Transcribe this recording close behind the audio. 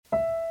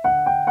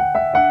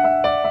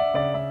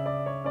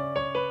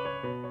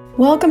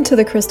Welcome to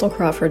the Crystal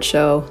Crawford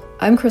Show.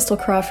 I'm Crystal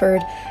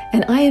Crawford,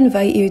 and I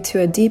invite you to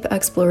a deep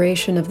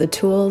exploration of the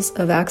tools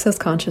of access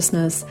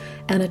consciousness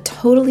and a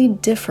totally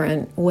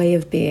different way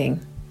of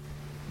being.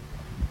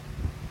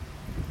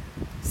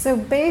 So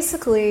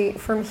basically,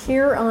 from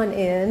here on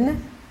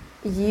in,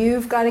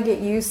 you've got to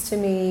get used to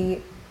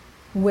me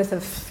with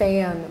a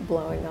fan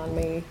blowing on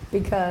me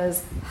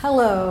because,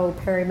 hello,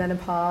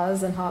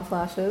 perimenopause and hot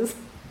flashes.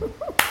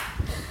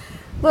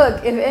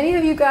 Look, if any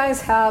of you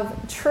guys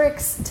have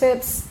tricks,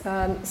 tips,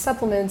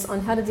 supplements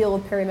on how to deal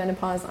with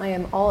perimenopause, I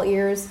am all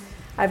ears.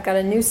 I've got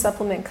a new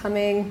supplement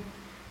coming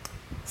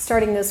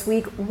starting this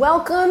week.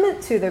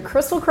 Welcome to the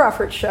Crystal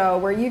Crawford Show,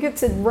 where you get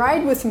to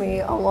ride with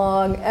me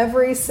along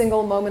every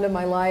single moment of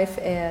my life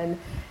and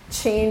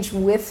change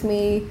with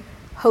me,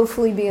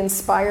 hopefully be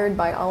inspired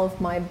by all of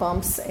my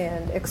bumps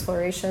and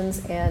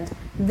explorations. And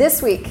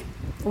this week,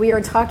 we are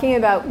talking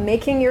about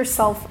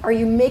are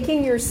you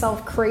making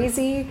yourself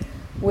crazy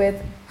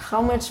with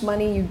how much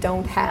money you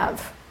don't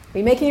have? Are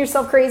you making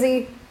yourself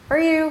crazy? Are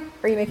you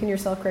making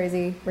yourself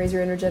crazy? Raise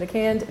your energetic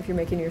hand if you're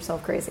making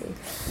yourself crazy.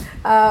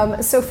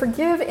 So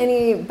forgive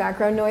any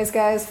background noise,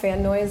 guys,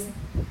 fan noise.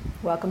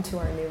 Welcome to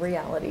our new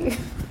reality.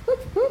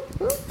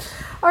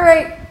 All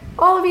right,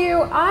 all of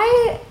you,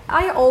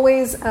 I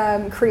always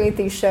create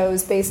these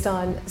shows based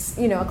on,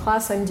 a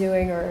class I'm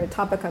doing or a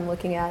topic I'm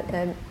looking at.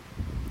 And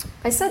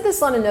I said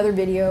this on another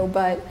video,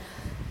 but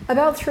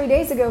about 4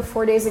 days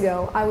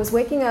ago, I was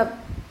waking up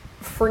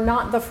for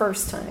not the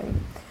first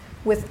time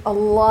with a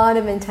lot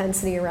of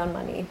intensity around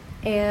money.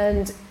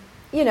 And,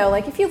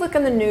 like if you look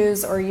on the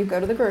news or you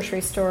go to the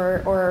grocery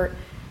store or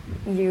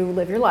you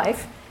live your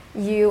life,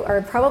 you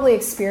are probably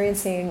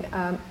experiencing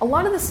a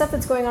lot of the stuff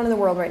that's going on in the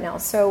world right now.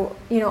 So,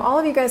 all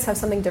of you guys have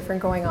something different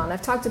going on.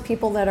 I've talked to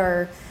people that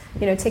are,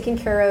 taking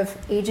care of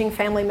aging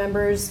family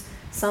members,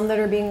 some that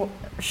are being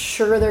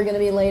sure they're going to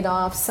be laid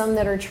off, some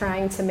that are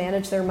trying to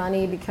manage their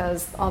money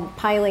because of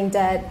piling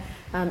debt,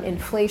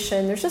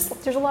 inflation. There's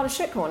a lot of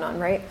shit going on,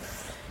 right?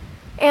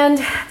 And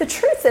the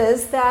truth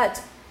is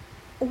that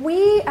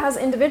we as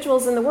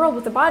individuals in the world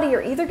with the body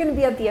are either going to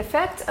be at the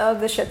effect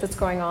of the shit that's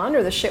going on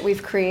or the shit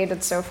we've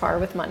created so far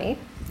with money,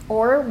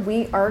 or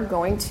we are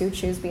going to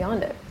choose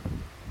beyond it.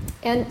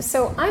 And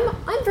so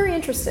I'm very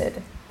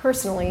interested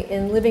personally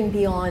in living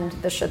beyond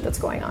the shit that's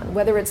going on,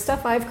 whether it's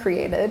stuff I've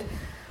created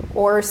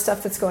or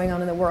stuff that's going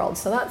on in the world.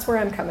 So that's where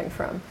I'm coming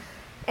from.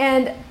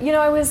 And,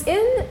 I was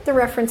in the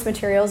reference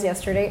materials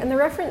yesterday, and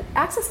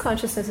Access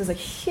Consciousness is a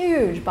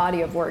huge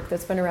body of work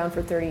that's been around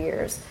for 30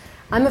 years.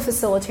 I'm a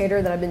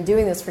facilitator that I've been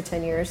doing this for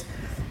 10 years,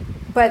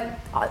 but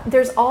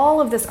there's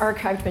all of this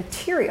archived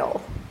material,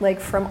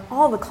 like from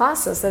all the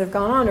classes that have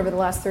gone on over the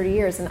last 30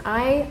 years, and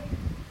I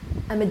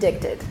am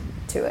addicted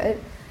to it.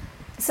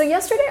 So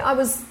yesterday I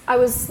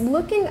was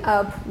looking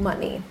up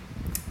money,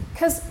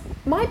 because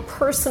my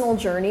personal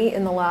journey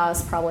in the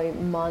last probably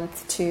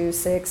month to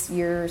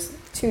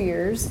 2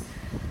 years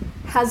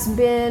has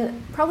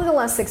been, probably the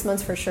last 6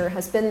 months for sure,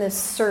 has been this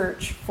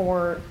search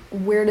for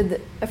the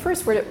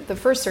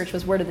first search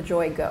was where did the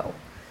joy go?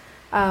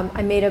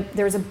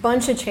 There was a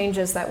bunch of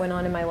changes that went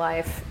on in my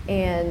life,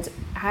 and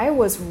I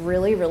was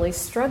really, really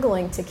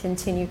struggling to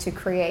continue to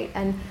create.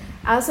 And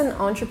as an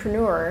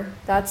entrepreneur,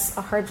 that's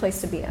a hard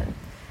place to be in,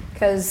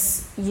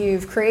 because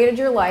you've created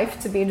your life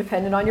to be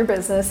dependent on your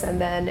business,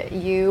 and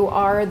then you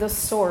are the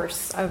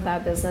source of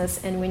that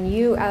business. And when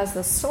you, as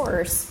the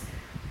source,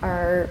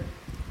 are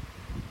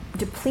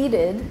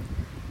depleted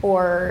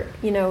or,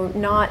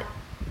 not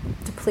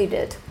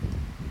depleted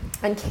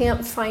and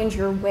can't find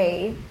your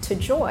way to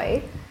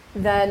joy,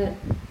 then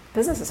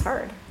business is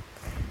hard,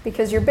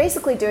 because you're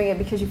basically doing it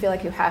because you feel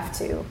like you have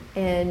to,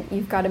 and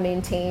you've got to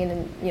maintain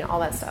and,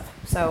 all that stuff.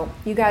 So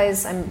you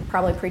guys, I'm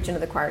probably preaching to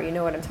the choir. You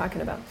know what I'm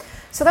talking about.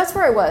 So that's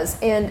where I was.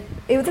 And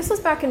this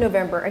was back in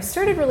November. I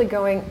started really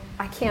going,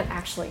 I can't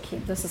actually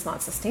this is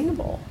not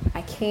sustainable.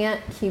 I can't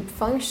keep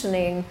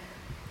functioning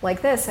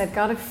like this. I've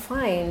got to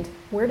find,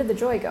 where did the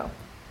joy go?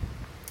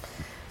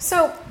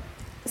 So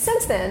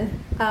since then,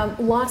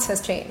 lots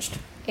has changed.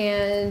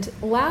 And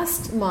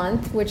last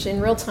month, which in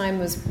real time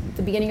was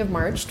the beginning of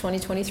March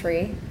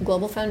 2023,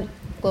 Global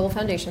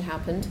Foundation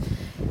happened.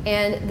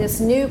 And this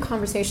new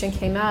conversation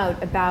came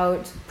out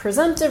about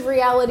presumptive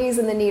realities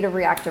and the need of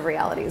reactive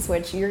realities,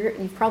 which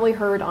you've probably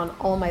heard on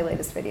all my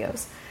latest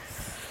videos.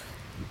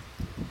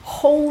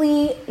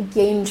 Holy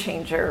game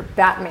changer,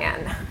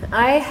 Batman.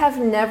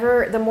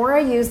 The more I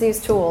use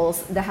these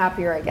tools, the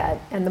happier I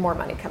get and the more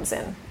money comes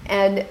in.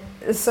 And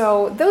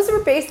so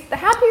the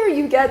happier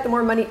you get, the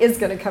more money is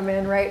going to come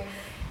in, right?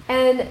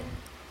 And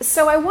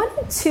so I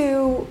wanted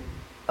to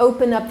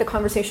open up the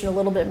conversation a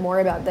little bit more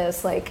about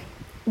this. Like,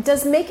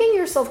 does making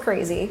yourself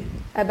crazy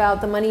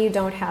about the money you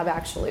don't have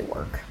actually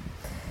work?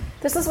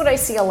 This is what I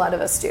see a lot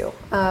of us do.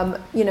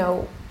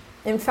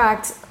 In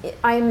fact,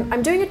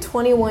 I'm doing a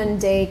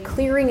 21-day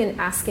clearing and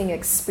asking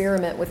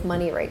experiment with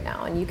money right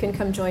now, and you can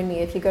come join me.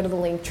 If you go to the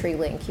Linktree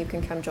link, you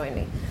can come join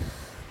me.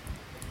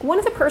 One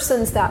of the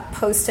persons that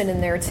posted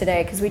in there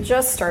today, because we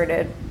just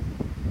started,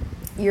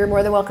 you're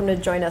more than welcome to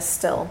join us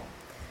still,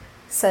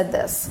 said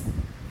this.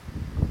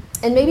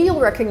 And maybe you'll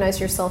recognize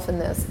yourself in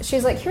this.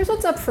 She's like, here's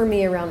what's up for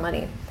me around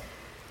money.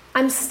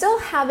 I'm still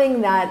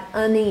having that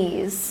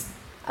unease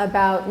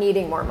about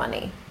needing more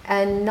money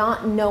and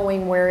not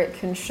knowing where it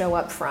can show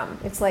up from.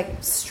 It's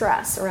like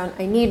stress around,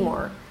 I need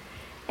more.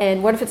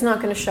 And what if it's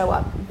not going to show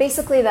up?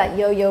 Basically that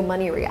yo-yo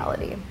money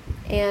reality.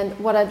 And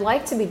what I'd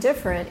like to be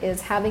different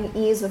is having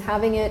ease with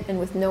having it and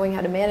with knowing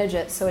how to manage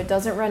it so it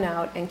doesn't run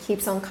out and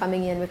keeps on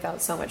coming in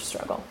without so much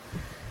struggle.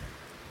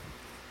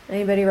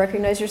 Anybody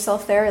recognize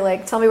yourself there?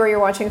 Like, tell me where you're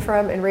watching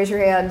from and raise your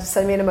hand,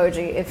 send me an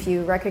emoji if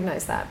you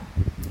recognize that.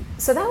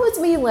 So that was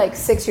me like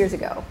 6 years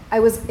ago. I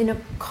was in a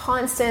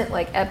constant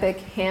like epic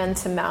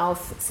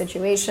hand-to-mouth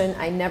situation.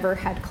 I never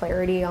had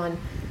clarity on,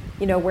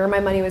 where my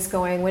money was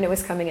going, when it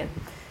was coming in.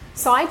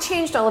 So I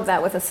changed all of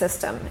that with a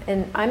system,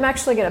 and I'm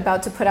actually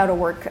about to put out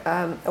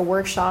a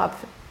workshop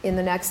in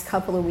the next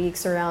couple of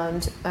weeks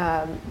around,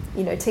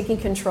 taking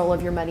control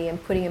of your money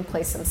and putting in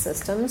place some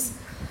systems.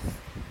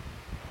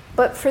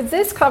 But for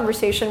this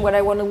conversation, what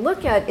I want to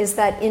look at is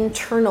that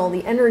internal,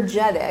 the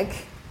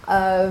energetic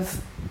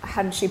of,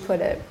 how did she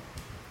put it?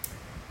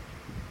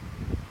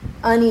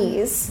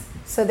 Unease.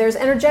 So there's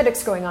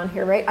energetics going on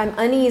here, right? I'm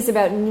unease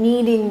about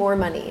needing more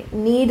money.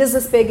 Need is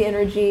this big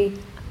energy.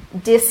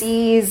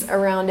 Dis-ease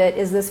around it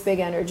is this big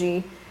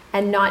energy,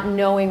 and not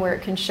knowing where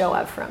it can show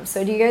up from.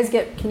 So do you guys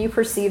can you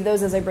perceive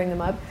those as I bring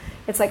them up?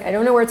 It's like, I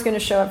don't know where it's going to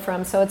show up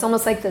from. So it's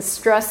almost like this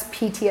stress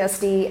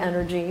PTSD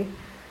energy.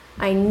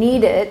 I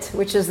need it,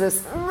 which is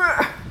this,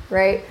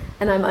 right?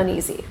 And I'm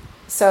uneasy.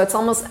 So it's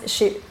almost,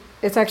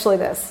 it's actually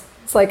this.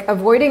 It's like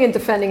avoiding and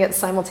defending it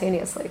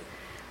simultaneously.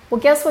 Well,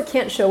 guess what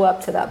can't show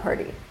up to that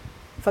party?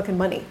 Fucking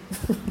money.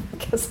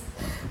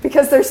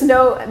 because there's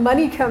no,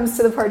 money comes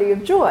to the party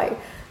of joy.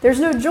 There's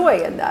no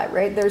joy in that,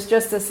 right? There's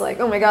just this like,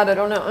 oh my God, I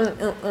don't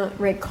know,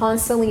 right?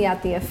 Constantly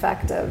at the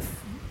effect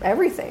of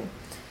everything.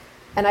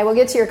 And I will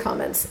get to your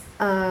comments.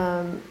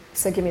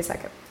 So give me a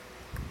second.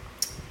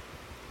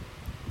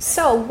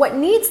 So what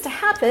needs to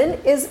happen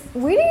is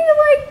we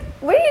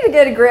need to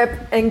get a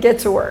grip and get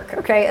to work,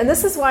 okay? And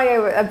this is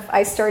why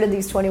I started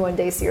these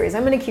 21-day series.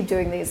 I'm going to keep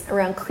doing these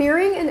around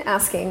clearing and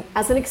asking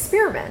as an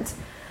experiment.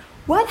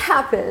 What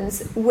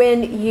happens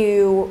when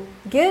you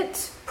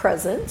get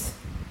present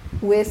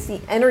with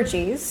the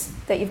energies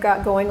that you've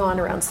got going on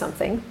around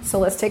something? So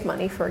let's take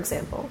money, for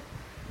example.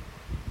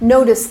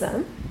 Notice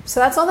them. So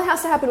that's all that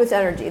has to happen with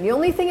energy. The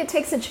only thing it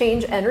takes to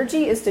change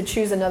energy is to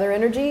choose another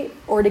energy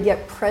or to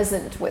get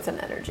present with an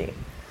energy.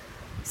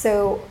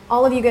 So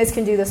all of you guys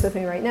can do this with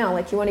me right now.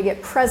 Like, you want to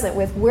get present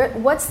with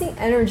what's the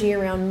energy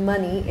around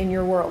money in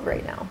your world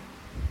right now?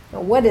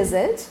 Now, what is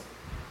it?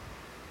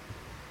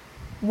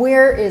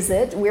 Where is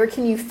it? Where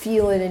can you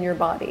feel it in your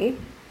body?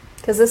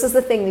 Because this is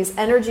the thing,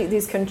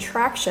 these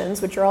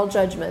contractions, which are all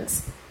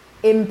judgments,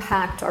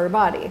 impact our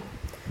body.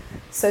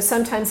 So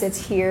sometimes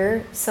it's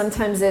here,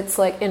 sometimes it's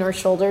like in our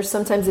shoulders,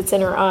 sometimes it's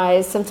in our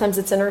eyes, sometimes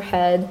it's in our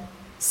head,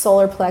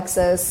 solar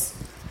plexus,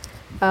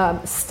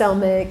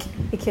 stomach,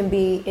 it can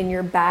be in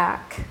your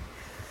back.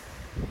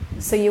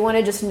 So you want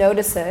to just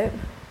notice it.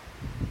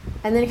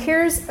 And then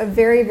here's a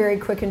very, very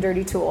quick and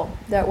dirty tool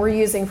that we're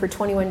using for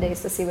 21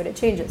 days to see what it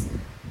changes.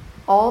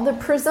 All the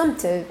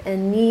presumptive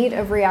and need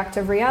of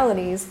reactive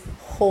realities,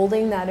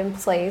 holding that in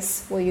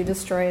place, will you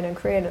destroy it and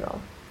create it all?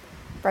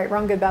 Right,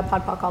 wrong, good, bad,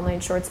 pod, poc, all nine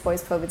shorts,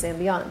 boys, covids, and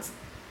beyonds.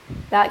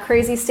 That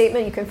crazy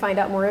statement, you can find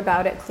out more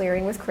about at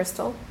Clearing with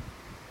Crystal.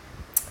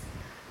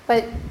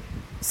 But,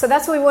 so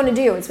that's what we want to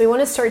do, is we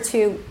want to start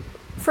to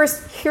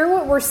first hear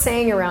what we're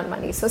saying around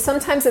money. So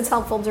sometimes it's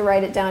helpful to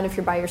write it down if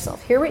you're by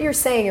yourself. Hear what you're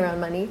saying around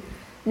money.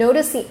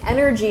 Notice the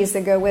energies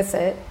that go with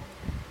it.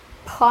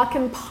 Pock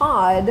and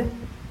pod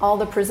all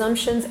the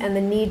presumptions and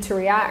the need to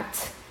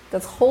react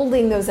that's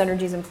holding those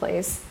energies in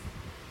place.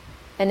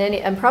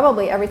 And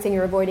probably everything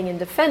you're avoiding and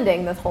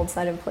defending that holds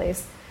that in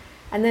place.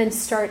 And then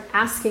start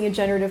asking a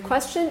generative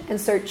question and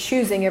start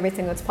choosing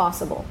everything that's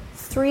possible.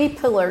 3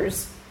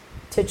 pillars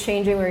to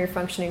changing where you're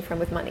functioning from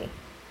with money.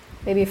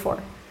 Maybe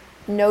 4.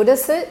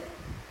 Notice it,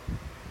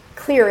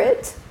 clear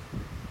it,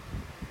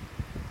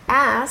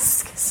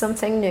 ask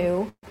something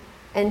new,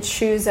 and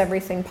choose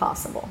everything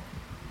possible.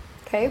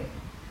 Okay?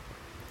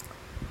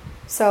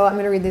 So I'm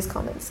going to read these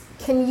comments.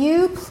 Can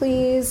you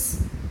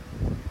please...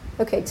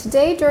 Okay,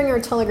 today during our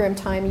Telegram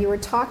time, you were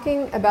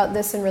talking about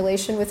this in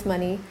relation with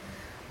money,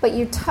 but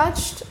you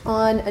touched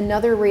on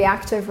another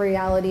reactive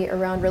reality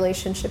around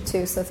relationship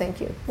too, so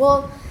thank you.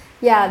 Well,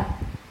 yeah,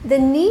 the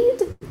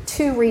need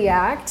to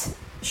react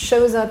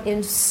shows up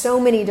in so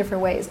many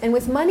different ways. And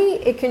with money,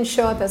 it can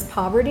show up as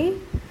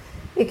poverty,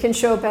 it can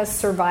show up as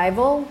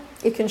survival,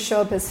 it can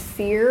show up as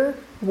fear,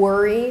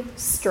 worry,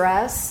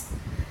 stress.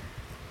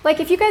 Like,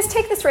 if you guys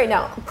take this right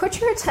now, put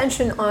your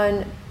attention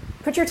on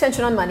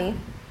money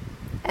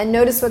and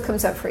notice what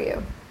comes up for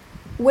you.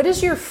 What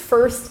is your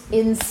first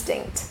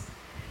instinct?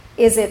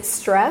 Is it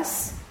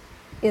stress?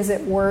 Is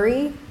it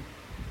worry?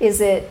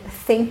 Is it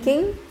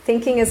thinking?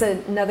 Thinking is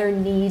another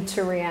need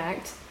to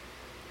react.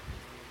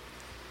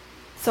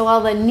 So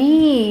all the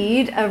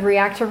need of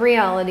reactive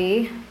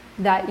reality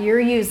that you're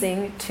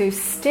using to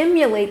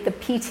stimulate the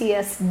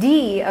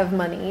PTSD of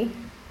money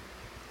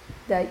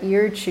that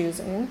you're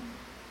choosing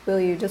will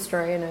you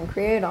destroy and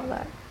uncreate all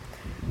that?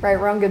 Right,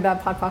 wrong, good,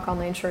 bad, POD, POC, all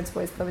nine shorts,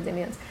 boys, COVID,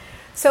 Indians.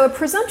 So a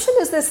presumption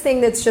is this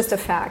thing that's just a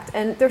fact,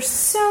 and they're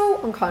so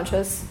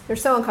unconscious. They're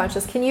so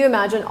unconscious. Can you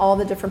imagine all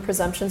the different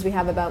presumptions we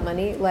have about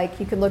money? Like,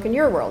 you can look in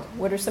your world.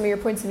 What are some of your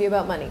points of view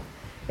about money?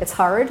 It's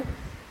hard.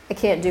 I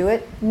can't do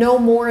it. No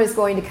more is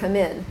going to come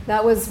in.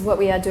 That was what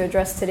we had to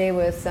address today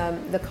with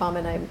the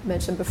comment I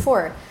mentioned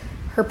before.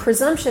 Her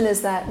presumption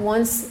is that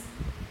once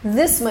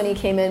this money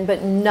came in,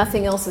 but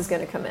nothing else is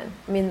going to come in.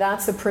 I mean,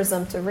 that's a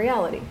presumptive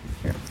reality.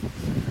 Here,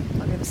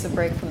 I'll give us a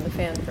break from the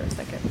fan for a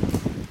second.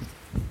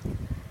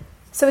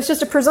 So it's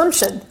just a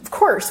presumption. Of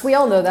course, we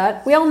all know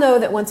that. We all know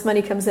that once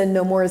money comes in,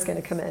 no more is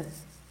going to come in.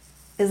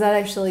 Is that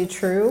actually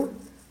true,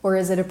 or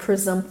is it a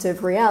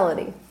presumptive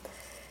reality?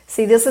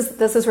 See, this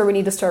is where we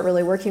need to start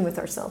really working with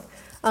ourselves.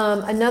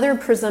 Another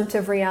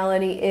presumptive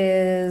reality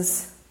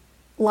is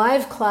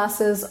live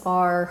classes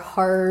are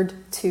hard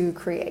to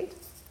create.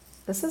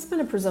 This has been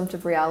a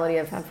presumptive reality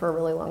I've had for a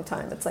really long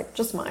time. It's like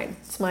just mine.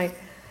 It's my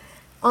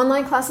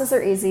online classes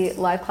are easy,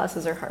 live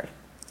classes are hard.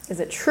 Is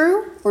it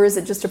true, or is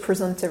it just a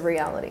presumptive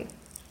reality?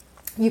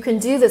 You can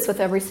do this with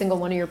every single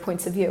one of your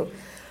points of view.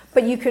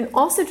 But you can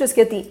also just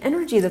get the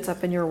energy that's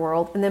up in your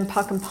world and then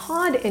POC and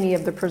POD any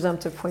of the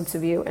presumptive points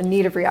of view and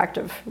need of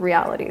reactive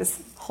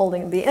realities,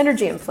 holding the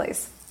energy in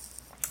place.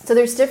 So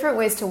there's different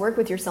ways to work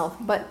with yourself,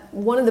 but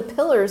one of the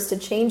pillars to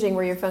changing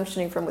where you're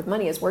functioning from with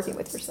money is working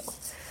with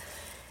yourself.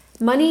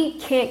 Money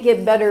can't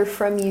get better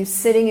from you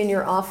sitting in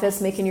your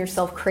office making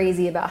yourself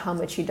crazy about how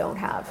much you don't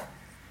have.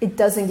 It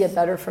doesn't get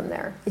better from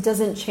there. It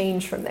doesn't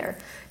change from there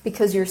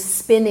because you're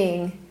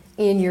spinning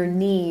in your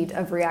need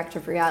of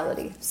reactive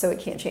reality, so it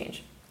can't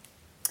change.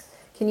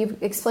 Can you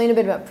explain a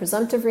bit about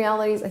presumptive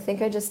realities? I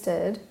think I just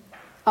did.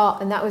 Oh,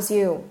 and that was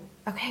you.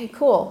 Okay,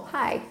 cool.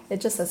 Hi.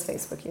 It just says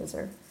Facebook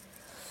user.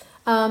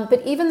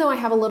 But even though I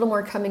have a little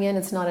more coming in,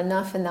 it's not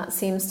enough, and that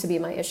seems to be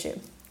my issue.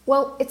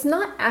 Well, it's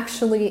not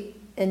actually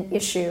an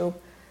issue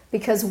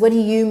because what do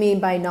you mean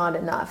by not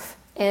enough?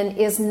 And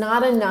is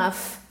not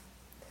enough,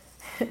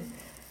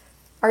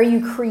 are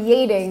you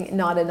creating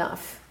not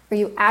enough? Are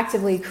you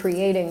actively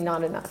creating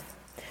not enough?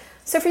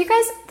 So for you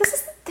guys,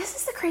 this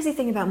is the crazy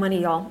thing about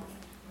money, y'all.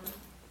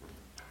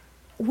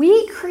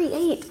 We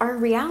create our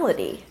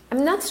reality. I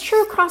mean, that's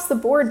true across the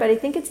board, but I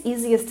think it's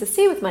easiest to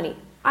see with money.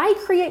 I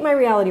create my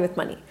reality with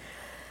money.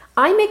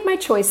 I make my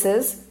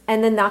choices,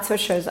 and then that's what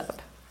shows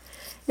up.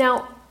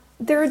 Now,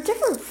 there are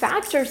different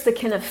factors that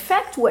can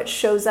affect what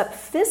shows up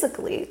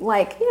physically,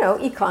 like,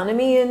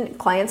 economy and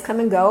clients come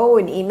and go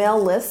and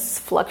email lists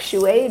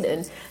fluctuate,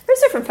 and there's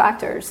different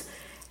factors.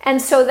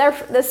 And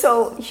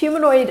so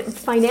humanoid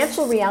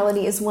financial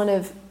reality is one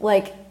of,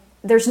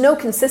 there's no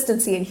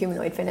consistency in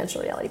humanoid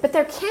financial reality, but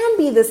there can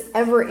be this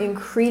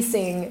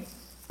ever-increasing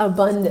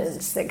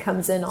abundance that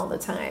comes in all the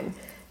time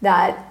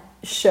that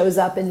shows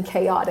up in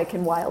chaotic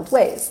and wild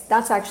ways.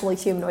 That's actually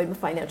humanoid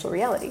financial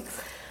reality.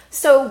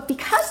 So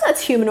because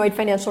that's humanoid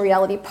financial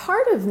reality,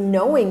 part of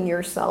knowing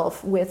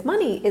yourself with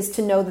money is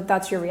to know that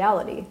that's your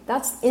reality.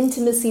 That's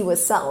intimacy with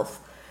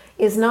self,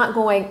 is not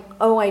going,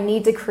 oh, I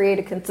need to create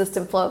a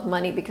consistent flow of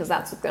money because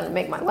that's what's going to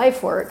make my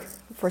life work.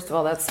 First of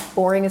all, that's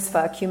boring as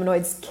fuck.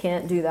 Humanoids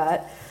can't do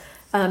that.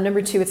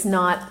 Number two, it's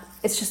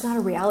just not a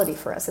reality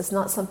for us. It's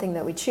not something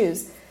that we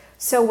choose.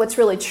 So what's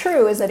really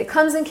true is that it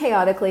comes in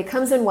chaotically, it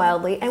comes in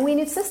wildly, and we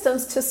need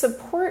systems to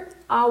support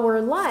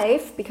our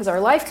life, because our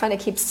life kind of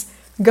keeps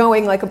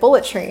going like a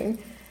bullet train,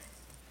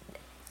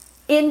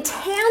 in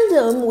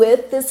tandem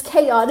with this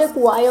chaotic,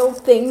 wild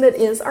thing that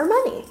is our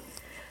money.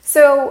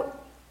 So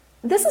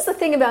this is the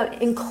thing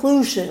about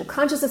inclusion.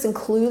 Consciousness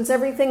includes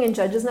everything and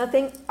judges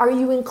nothing. Are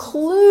you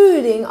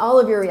including all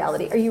of your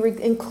reality? Are you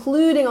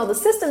including all the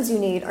systems you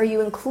need? Are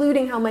you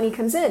including how money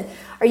comes in?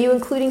 Are you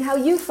including how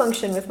you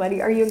function with money?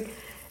 And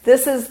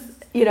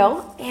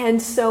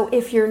so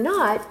if you're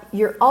not,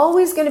 you're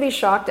always going to be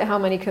shocked at how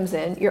money comes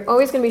in. You're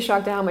always going to be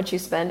shocked at how much you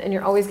spend, and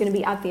you're always going to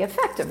be at the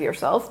effect of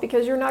yourself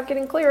because you're not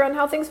getting clear on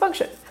how things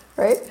function,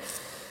 right?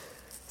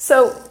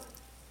 So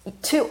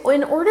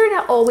in order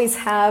to always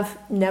have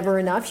never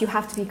enough, you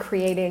have to be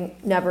creating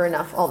never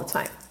enough all the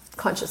time,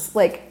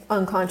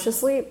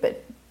 unconsciously.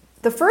 But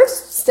the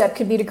first step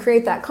could be to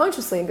create that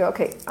consciously and go,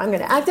 okay, I'm going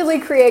to actively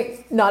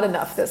create not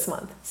enough this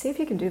month. See if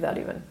you can do that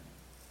even.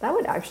 That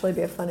would actually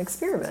be a fun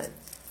experiment.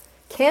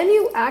 Can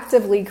you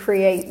actively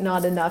create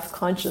not enough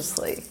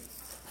consciously?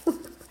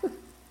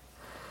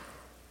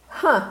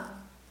 That's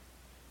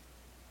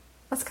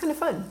kind of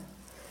fun.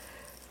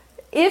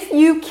 If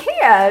you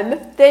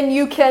can, then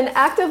you can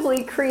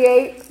actively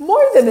create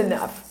more than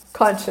enough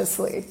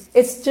consciously.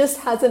 It just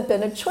hasn't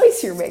been a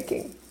choice you're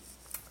making.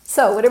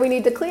 So what do we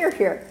need to clear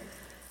here?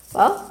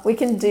 Well, we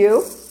can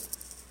do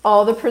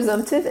all the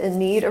presumptive and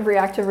need of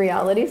reactive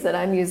realities that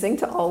I'm using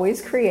to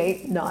always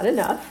create not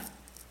enough.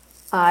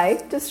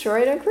 I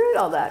destroyed and create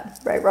all that.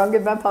 Right, wrong,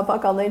 good, bad,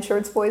 POD, all nine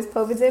shorts, boys,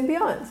 POVIDs, and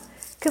beyonds.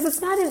 Because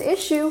it's not an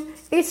issue,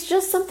 it's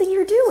just something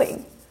you're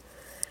doing.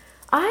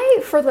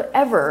 I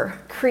forever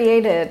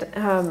created,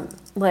 I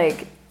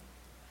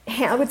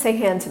would say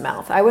hand to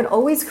mouth. I would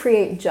always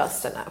create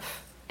just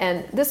enough.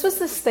 And this was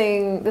just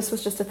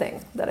a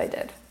thing that I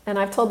did. And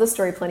I've told this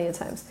story plenty of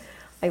times.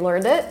 I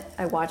learned it,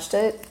 I watched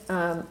it.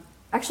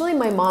 Actually,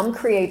 my mom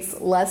creates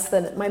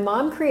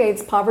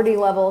poverty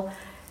level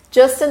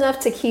just enough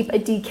to keep a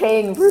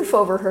decaying roof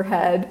over her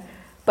head,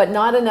 but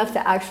not enough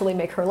to actually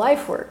make her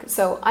life work.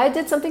 So I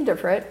did something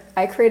different.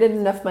 I created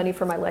enough money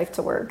for my life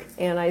to work,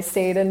 and I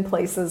stayed in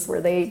places where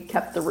they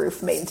kept the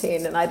roof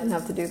maintained, and I didn't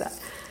have to do that.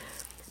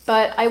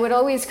 But I would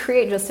always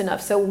create just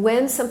enough. So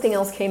when something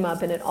else came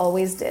up, and it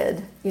always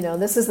did,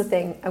 this is the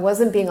thing, I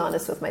wasn't being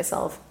honest with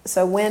myself.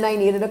 So when I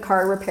needed a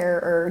car repair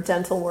or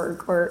dental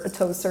work or a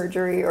toe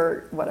surgery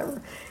or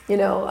whatever,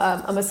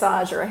 a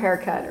massage or a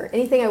haircut or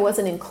anything I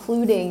wasn't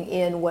including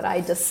in what I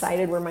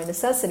decided were my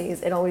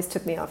necessities, it always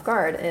took me off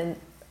guard and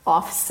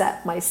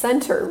offset my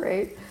center,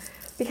 right?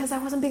 Because I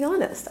wasn't being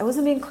honest. I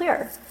wasn't being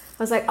clear.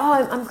 I was like,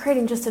 I'm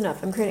creating just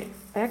enough. I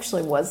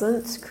actually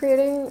wasn't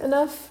creating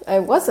enough. I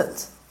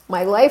wasn't.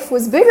 My life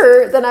was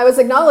bigger than I was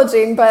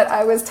acknowledging, but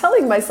I was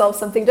telling myself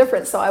something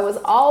different. So I was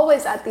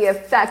always at the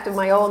effect of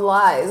my own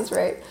lies,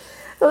 right?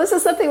 So this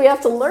is something we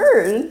have to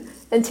learn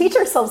and teach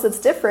ourselves that's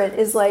different,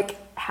 is like,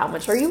 how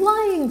much are you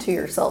lying to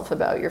yourself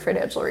about your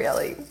financial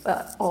reality?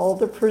 All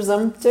the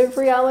presumptive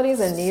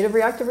realities and native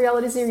reactive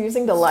realities you're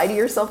using to lie to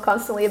yourself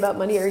constantly about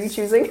money, are you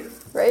choosing,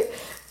 right?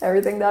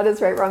 Everything that is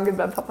right, wrong, good,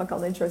 bad, pop, punk, all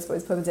nature,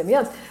 boys, poets, and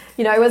beyonds.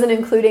 I wasn't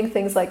including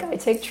things like I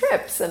take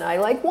trips and I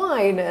like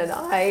wine and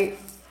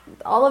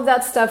all of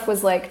that stuff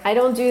was like, I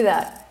don't do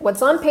that.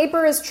 What's on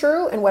paper is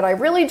true, and what I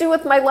really do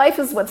with my life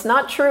is what's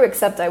not true,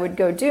 except I would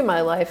go do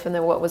my life, and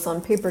then what was on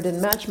paper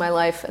didn't match my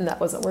life, and that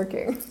wasn't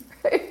working,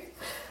 right?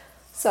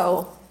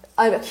 So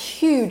a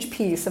huge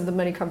piece of the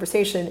money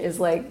conversation is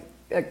like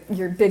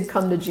your big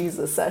come to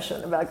Jesus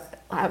session about,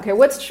 okay,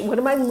 what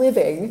am I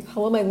living?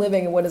 How am I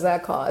living, and what does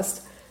that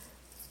cost?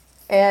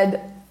 And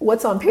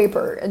what's on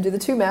paper, and do the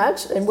two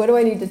match? And what do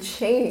I need to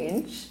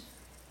change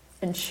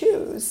and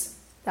choose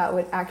that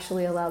would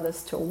actually allow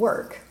this to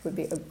work? Would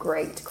be a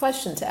great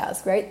question to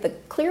ask, right? The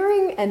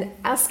clearing and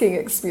asking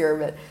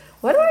experiment.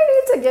 What do I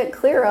need to get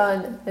clear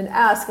on and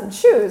ask and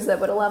choose that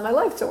would allow my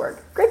life to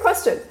work? Great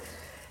question.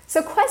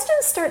 So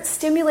questions start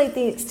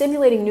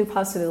stimulating new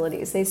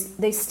possibilities.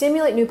 They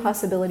stimulate new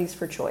possibilities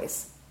for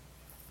choice.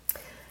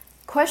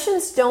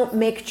 Questions don't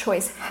make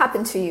choice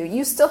happen to you.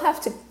 You still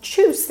have to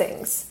choose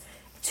things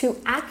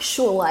to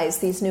actualize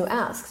these new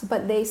asks,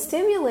 but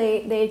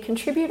they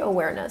contribute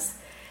awareness.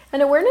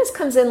 And awareness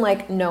comes in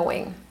like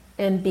knowing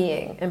and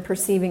being and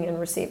perceiving and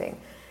receiving.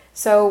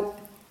 So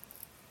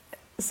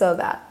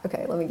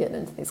okay, let me get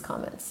into these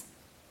comments.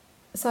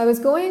 So I was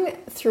going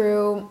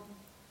through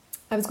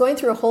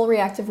a whole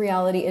reactive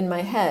reality in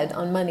my head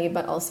on money,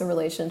 but also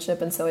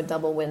relationship, and so a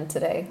double win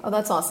today. Oh,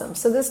 that's awesome.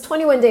 So this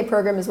 21-day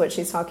program is what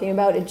she's talking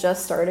about. It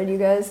just started, you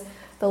guys.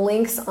 The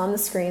link's on the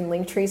screen,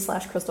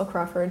 linktree/Crystal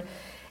Crawford.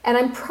 And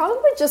I'm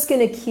probably just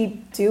going to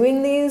keep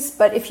doing these,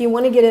 but if you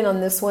want to get in on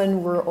this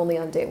one, we're only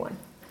on day 1.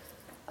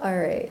 All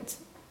right.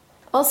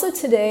 Also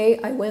today,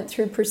 I went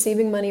through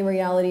perceiving money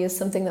reality as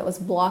something that was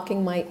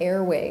blocking my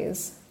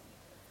airways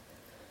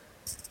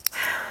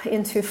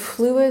into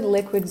fluid,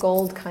 liquid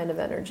gold kind of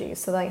energy.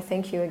 So I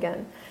thank you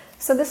again.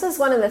 So this is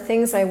one of the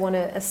things I want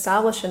to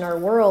establish in our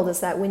world, is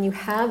that when you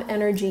have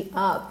energy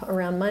up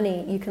around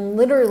money, you can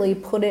literally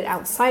put it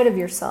outside of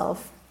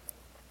yourself,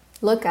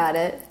 look at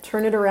it,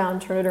 turn it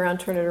around,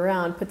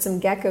 put some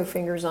gecko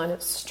fingers on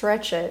it,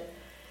 stretch it,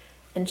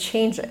 and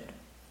change it.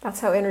 That's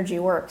how energy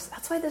works.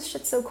 That's why this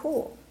shit's so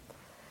cool.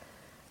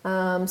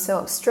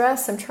 So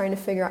stress, I'm trying to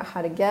figure out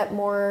how to get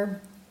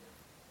more.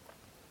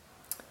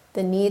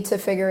 The need to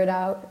figure it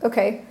out.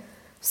 Okay,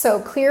 so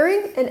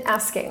clearing and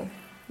asking,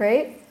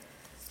 right?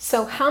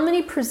 So how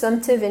many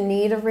presumptive and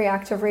need of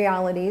reactive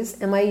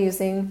realities am I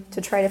using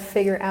to try to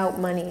figure out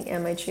money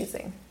am I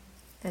choosing?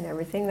 And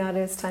everything that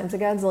is times a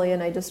godzillion,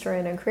 I destroy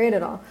and uncreate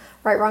it all.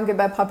 Right, wrong, good,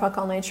 bad, pop, punk,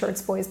 all night,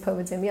 shorts, boys,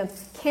 poets, and beyond.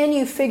 Can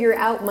you figure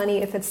out money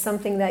if it's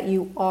something that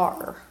you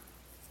are?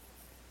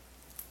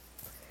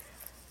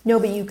 No,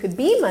 but you could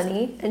be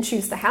money and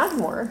choose to have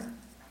more.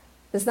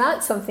 Is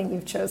that something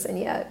you've chosen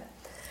yet?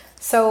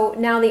 So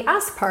now the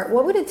ask part,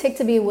 what would it take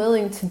to be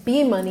willing to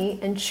be money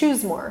and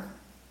choose more?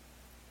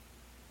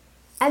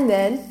 And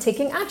then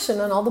taking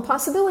action on all the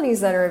possibilities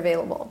that are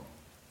available.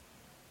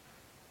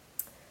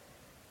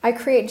 I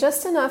create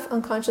just enough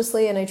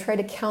unconsciously and I try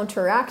to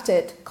counteract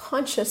it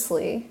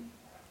consciously.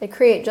 I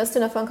create just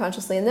enough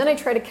unconsciously and then I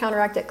try to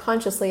counteract it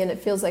consciously and it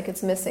feels like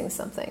it's missing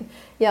something.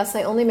 Yes,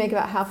 I only make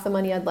about half the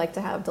money I'd like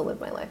to have to live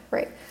my life,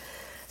 right?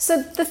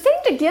 So the thing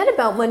to get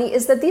about money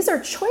is that these are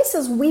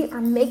choices we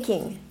are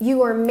making.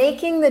 You are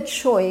making the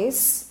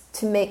choice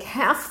to make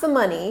half the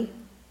money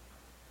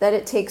that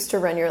it takes to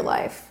run your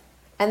life,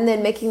 and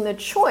then making the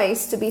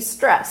choice to be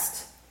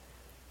stressed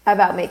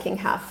about making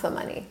half the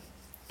money.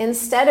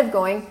 Instead of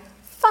going,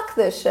 fuck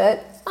this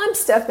shit, I'm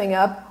stepping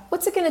up.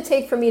 What's it going to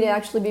take for me to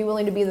actually be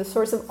willing to be the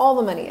source of all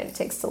the money it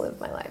takes to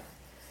live my life?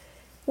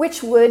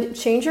 Which would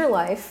change your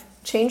life,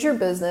 change your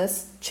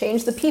business,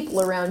 change the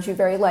people around you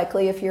very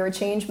likely if you're a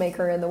change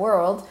maker in the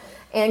world,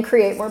 and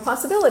create more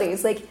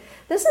possibilities. Like,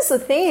 this is the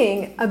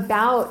thing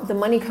about the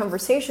money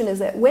conversation, is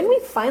that when we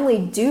finally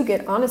do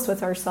get honest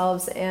with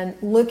ourselves and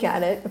look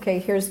at it, okay,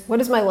 here's, what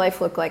does my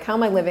life look like? How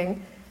am I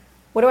living?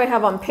 What do I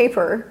have on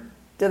paper?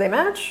 Do they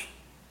match?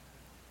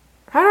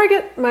 How do I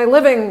get my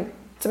living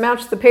to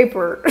match the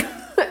paper?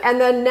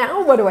 And then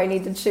now what do I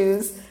need to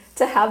choose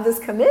to have this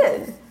come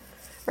in,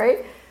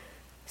 right?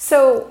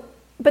 So,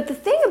 but the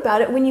thing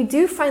about it, when you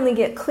do finally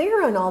get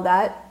clear on all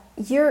that,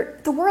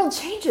 the world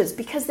changes,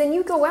 because then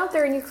you go out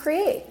there and you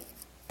create.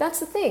 That's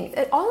the thing.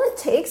 All it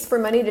takes for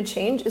money to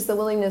change is the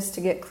willingness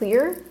to get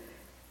clear,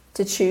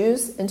 to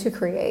choose, and to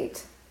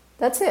create.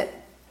 That's it.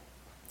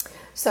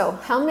 So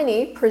how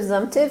many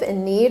presumptive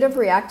and need of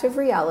reactive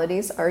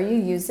realities are you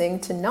using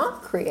to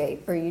not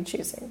create, or are you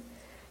choosing?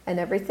 And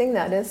everything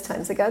that is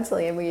times a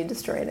godzillion, where you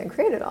destroy it and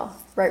create it all.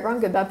 Right, wrong,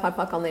 good, bad, POD,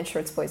 POC, all names,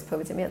 shorts, boys,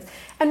 poets, and mans.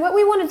 And what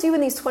we want to do in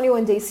these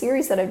 21-day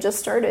series that I've just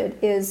started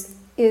is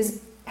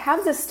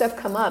have this stuff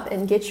come up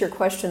and get your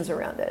questions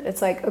around it.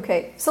 It's like,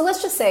 okay, so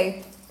let's just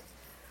say,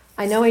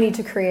 I know I need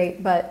to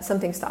create, but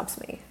something stops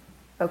me.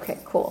 Okay,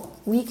 cool.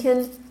 What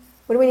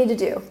do we need to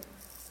do?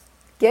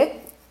 Get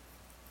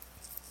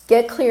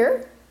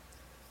clear.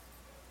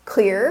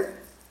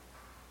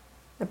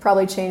 I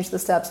probably changed the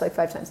steps like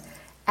 5 times.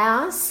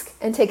 Ask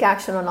and take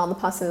action on all the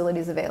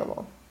possibilities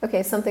available.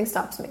 Okay, something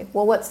stops me.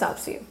 Well, what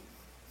stops you?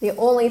 The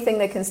only thing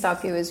that can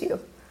stop you is you.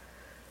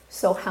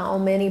 So how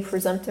many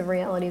presumptive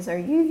realities are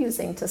you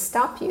using to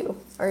stop you?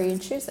 Are you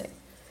choosing?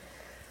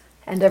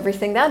 And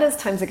everything that is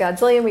times a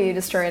godzillion, where you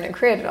destroy it and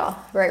create it all.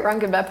 Right, wrong,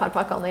 good, bad, POD,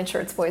 POC, all names,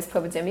 shorts, boys,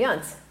 poets, and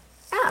beyonds.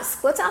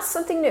 Ask. Let's ask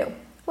something new.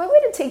 What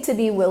would it take to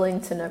be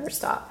willing to never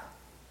stop?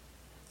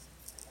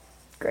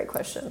 Great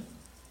question.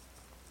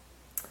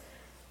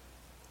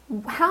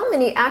 How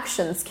many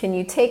actions can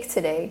you take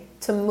today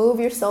to move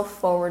yourself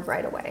forward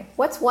right away?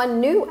 What's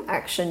one new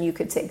action you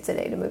could take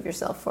today to move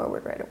yourself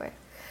forward right away?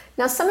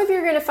 Now, some of you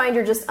are going to find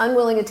you're just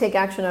unwilling to take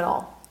action at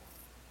all.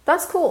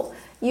 That's cool.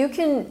 You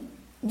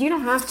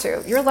don't have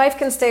to. Your life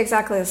can stay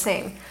exactly the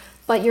same.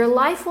 But your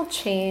life will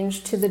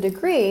change to the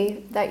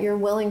degree that you're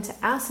willing to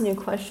ask new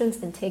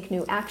questions and take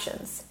new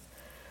actions.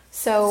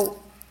 So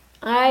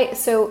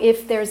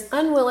if there's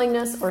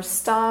unwillingness or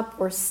stop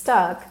or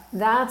stuck,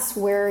 that's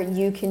where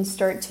you can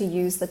start to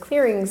use the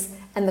clearings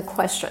and the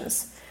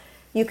questions.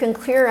 You can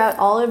clear out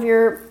all of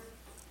your,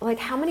 like,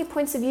 how many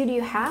points of view do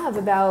you have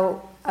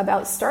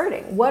about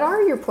starting? What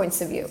are your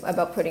points of view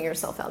about putting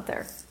yourself out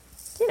there?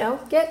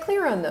 Get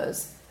clear on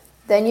those.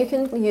 Then you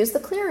can use the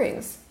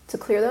clearings to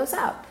clear those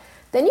out.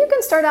 Then you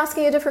can start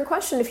asking a different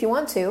question if you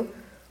want to.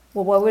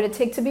 Well, what would it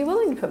take to be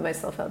willing to put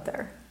myself out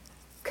there?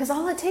 Because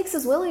all it takes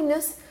is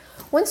willingness.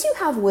 Once you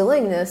have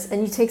willingness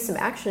and you take some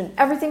action,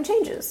 everything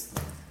changes.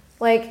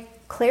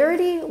 Like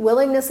clarity,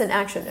 willingness, and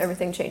action,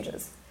 everything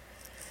changes.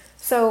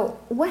 So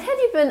what have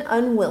you been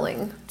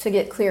unwilling to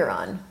get clear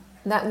on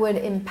that would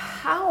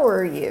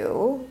empower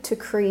you to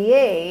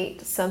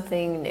create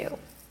something new?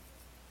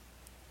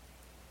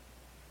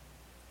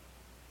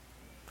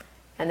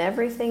 And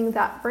everything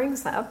that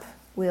brings up,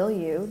 will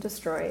you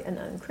destroy and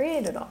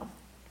uncreate it all?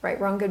 Right,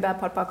 wrong, good, bad,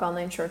 POD, POC, all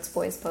names, shorts,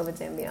 boys,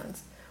 poets, and beyonds.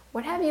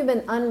 What have you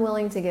been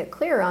unwilling to get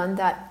clear on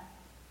that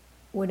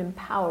would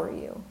empower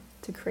you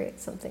to create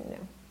something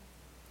new?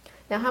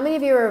 Now, how many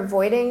of you are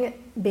avoiding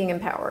being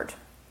empowered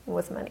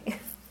with money?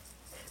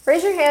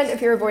 Raise your hand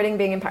if you're avoiding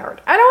being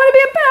empowered. I don't want to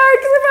be empowered,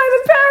 because if I'm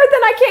empowered,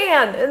 then I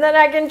can, and then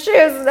I can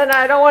choose, and then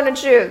I don't want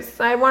to choose.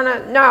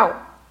 No.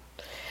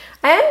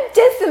 I am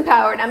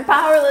disempowered. I'm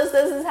powerless.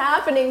 This is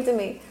happening to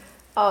me.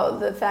 Oh,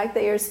 the fact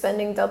that you're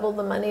spending double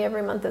the money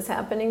every month is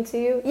happening to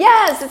you?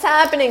 Yes, it's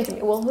happening to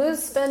me. Well, who's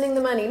spending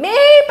the money? Me,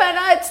 but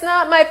it's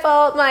not my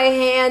fault. My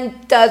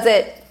hand does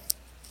it.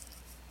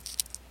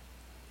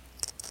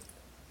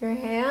 Your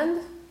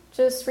hand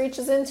just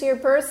reaches into your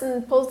purse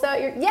and pulls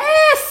out your...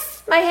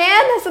 Yes! My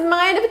hand has a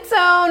mind of its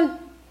own.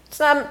 It's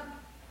not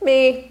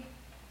me.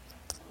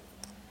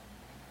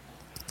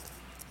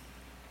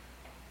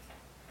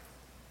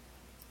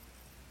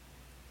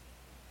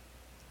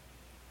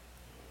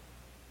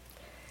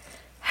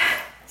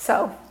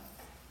 So,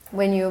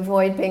 when you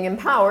avoid being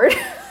empowered,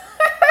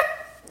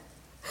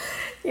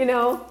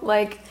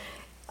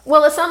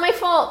 well, it's not my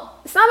fault.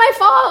 It's not my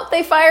fault.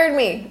 They fired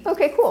me.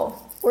 Okay, cool.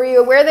 Were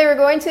you aware they were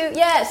going to?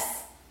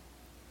 Yes.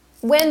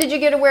 When did you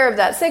get aware of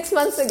that? 6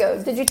 months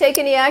ago. Did you take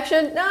any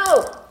action?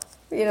 No.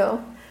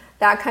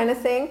 That kind of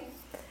thing.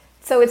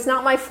 So it's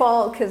not my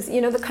fault because,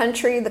 the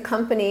country, the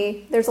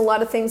company, there's a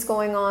lot of things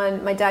going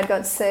on. My dad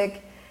got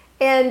sick.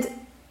 And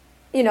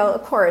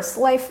of course,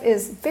 life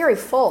is very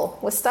full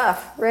with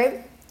stuff,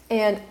 right?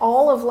 And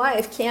all of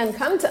life can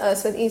come to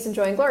us with ease and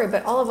joy and glory,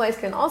 but all of life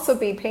can also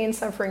be pain,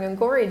 suffering, and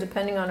glory,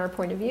 depending on our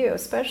point of view,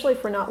 especially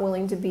if we're not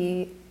willing to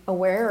be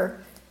aware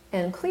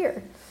and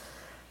clear.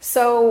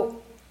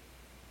 So,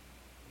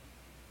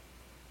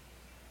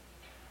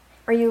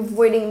 are you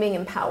avoiding being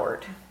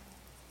empowered?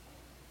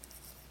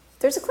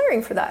 There's a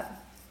clearing for that.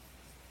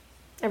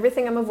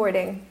 Everything I'm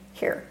avoiding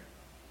here,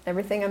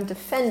 everything I'm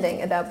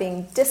defending about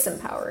being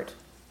disempowered,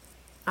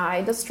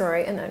 I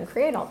destroy and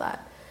uncreate all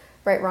that.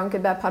 Right, wrong,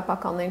 good, bad, POD,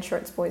 POC, all names,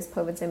 shorts, boys,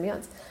 poets, and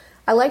beyonds.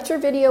 I liked your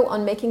video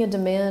on making a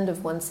demand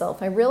of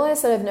oneself. I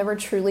realized that I've never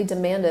truly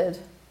demanded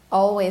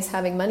always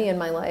having money in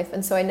my life,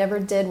 and so I never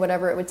did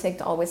whatever it would take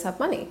to always have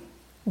money.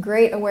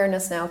 Great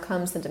awareness now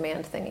comes the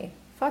demand thingy.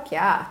 Fuck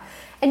yeah.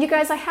 And you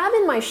guys, I have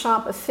in my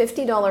shop a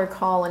 $50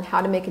 call on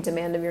how to make a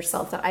demand of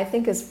yourself that I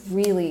think is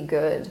really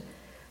good.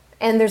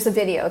 And there's a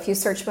video. If you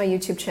search my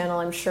YouTube channel,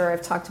 I'm sure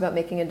I've talked about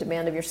making a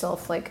demand of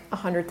yourself like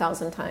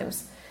 100,000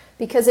 times.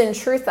 Because in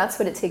truth, that's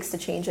what it takes to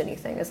change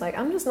anything. It's like,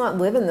 I'm just not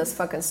living this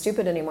fucking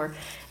stupid anymore.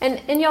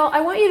 And y'all,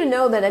 I want you to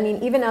know that, I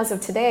mean, even as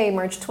of today,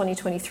 March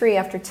 2023,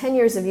 after 10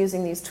 years of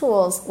using these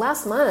tools,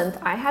 last month,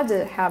 I had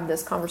to have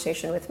this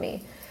conversation with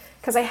me.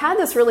 Because I had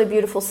this really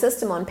beautiful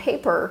system on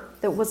paper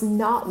that was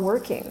not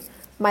working.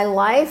 My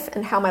life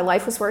and how my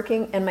life was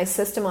working and my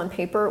system on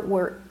paper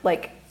were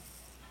like,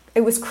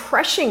 it was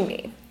crushing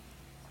me.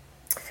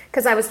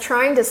 Because I was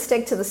trying to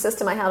stick to the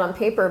system I had on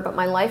paper, but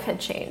my life had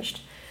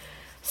changed.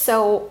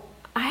 So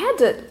I had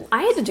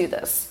to do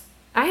this.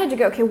 I had to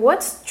go, okay,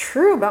 what's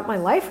true about my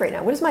life right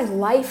now? What does my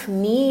life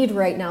need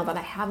right now that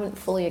I haven't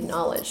fully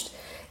acknowledged?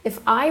 If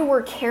I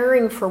were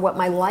caring for what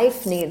my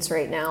life needs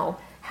right now,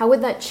 how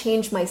would that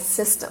change my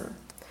system?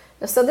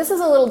 So this is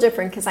a little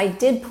different because I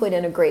did put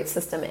in a great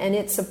system,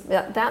 and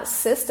that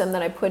system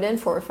that I put in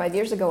 4 or 5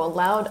 years ago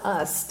allowed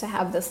us to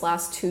have this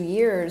last 2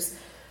 years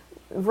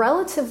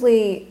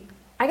relatively.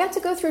 I got to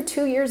go through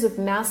 2 years of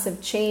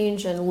massive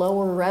change and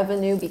lower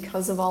revenue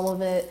because of all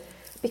of it,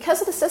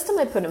 because of the system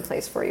I put in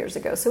place 4 years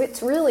ago. So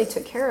it really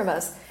took care of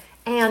us.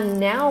 And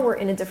now we're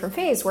in a different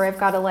phase where I've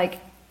got to like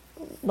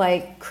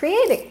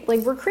creating, like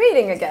we're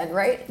creating again,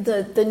 right?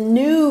 The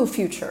new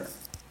future.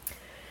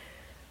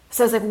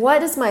 So I was like,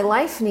 what does my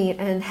life need,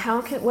 and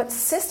what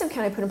system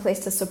can I put in place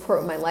to support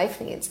what my life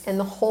needs? And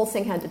the whole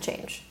thing had to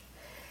change.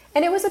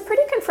 And it was a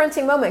pretty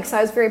confronting moment because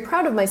I was very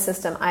proud of my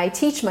system. I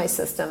teach my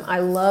system. I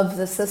love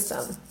the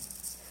system.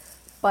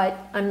 But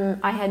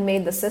I had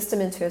made the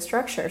system into a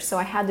structure. So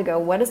I had to go,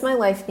 what does my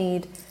life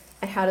need?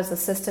 And how does the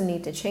system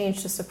need to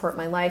change to support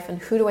my life? And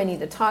who do I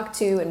need to talk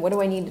to? And what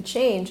do I need to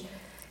change?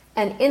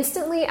 And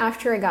instantly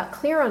after I got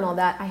clear on all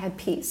that, I had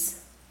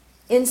peace.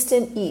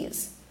 Instant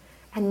ease.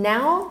 And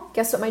now,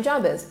 guess what my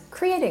job is?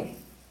 Creating.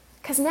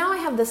 Because now I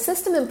have the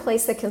system in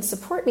place that can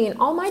support me. And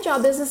all my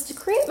job is to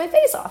create my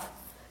face off.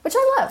 Which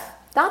I love.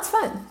 That's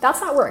fun. That's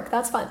not work.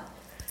 That's fun.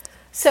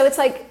 So it's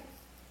like,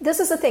 this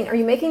is the thing. Are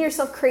you making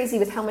yourself crazy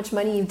with how much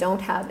money you don't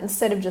have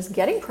instead of just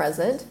getting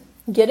present,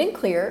 getting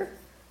clear,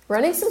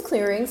 running some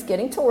clearings,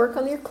 getting to work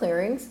on your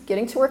clearings,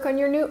 getting to work on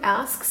your new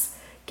asks,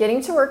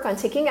 getting to work on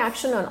taking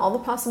action on all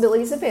the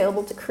possibilities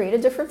available to create a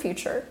different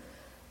future?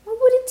 What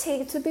would it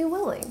take to be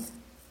willing?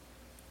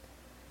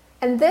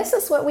 And this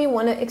is what we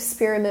want to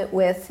experiment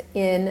with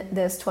in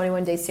this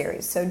 21-day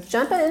series. So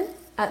jump in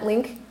at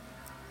linktree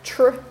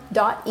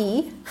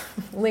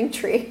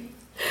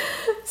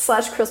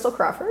 /Crystal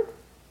Crawford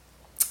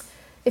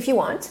if you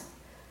want.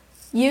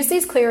 Use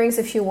these clearings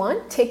if you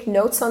want. Take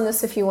notes on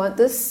this if you want.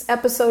 This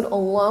episode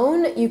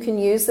alone, you can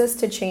use this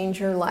to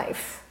change your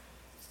life.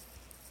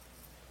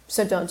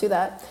 So don't do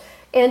that.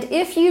 And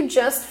if you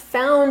just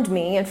found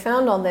me and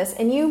found all this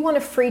and you want a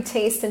free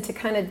taste and to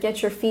kind of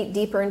get your feet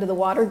deeper into the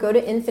water, go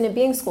to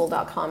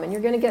infinitebeingschool.com and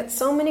you're going to get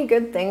so many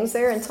good things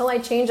there until I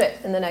change it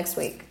in the next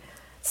week.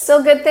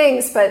 Still good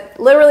things, but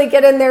literally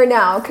get in there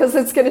now because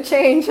it's going to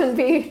change and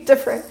be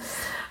different.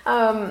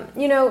 Go to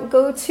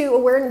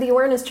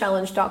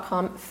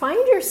theawareness.challenge.com.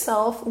 Find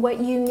yourself what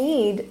you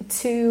need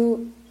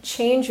to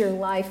change your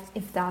life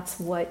if that's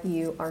what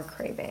you are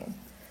craving.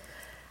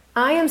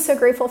 I am so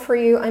grateful for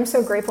you. I'm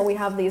so grateful we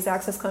have these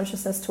Access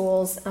Consciousness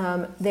tools.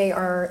 They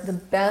are the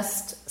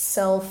best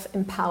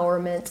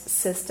self-empowerment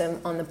system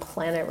on the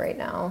planet right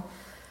now.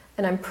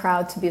 And I'm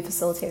proud to be a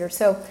facilitator.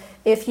 So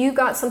if you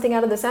got something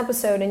out of this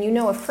episode and you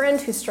know a friend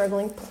who's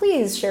struggling,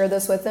 please share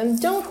this with them.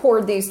 Don't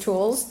hoard these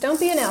tools. Don't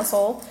be an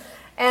asshole.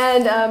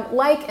 And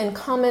like and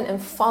comment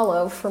and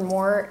follow for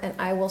more. And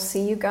I will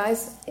see you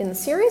guys in the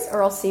series,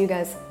 or I'll see you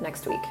guys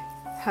next week.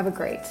 Have a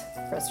great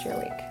rest of your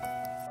week.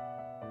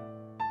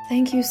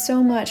 Thank you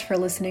so much for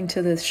listening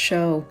to this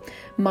show.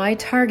 My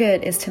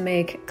target is to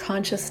make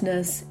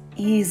consciousness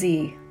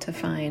easy to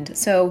find.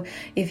 So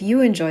if you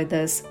enjoyed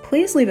this,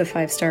 please leave a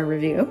 5-star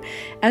review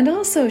and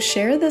also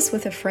share this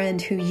with a friend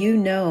who you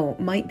know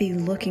might be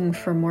looking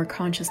for more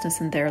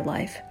consciousness in their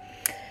life.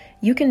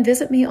 You can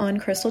visit me on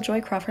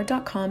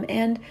crystaljoycrawford.com,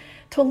 and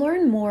to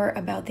learn more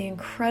about the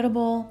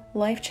incredible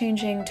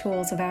life-changing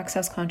tools of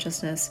Access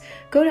Consciousness,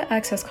 go to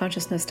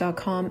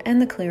accessconsciousness.com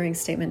and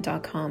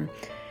theclearingstatement.com.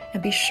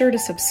 And be sure to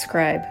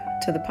subscribe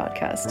to the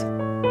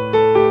podcast.